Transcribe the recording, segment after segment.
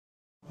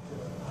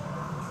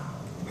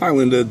Hi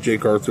Linda,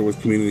 Jake Arthur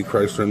with Community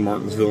Chrysler in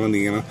Martinsville,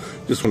 Indiana.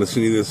 Just want to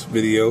send you this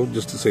video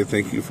just to say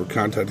thank you for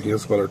contacting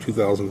us about our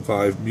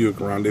 2005 Buick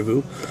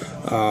Rendezvous.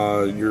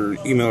 Your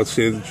email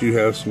stated that you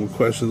have some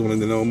questions wanting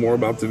to know more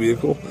about the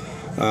vehicle.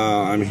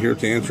 I'm here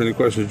to answer any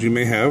questions you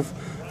may have.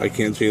 I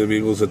can tell you the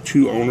vehicle is a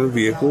 2-owner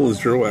vehicle with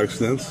 0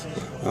 accidents,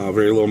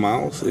 very low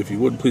miles. If you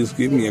would, please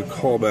give me a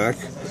call back,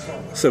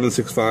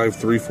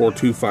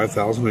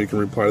 765-342-5000, or you can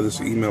reply to this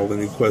email with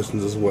any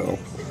questions as well.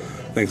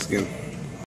 Thanks again.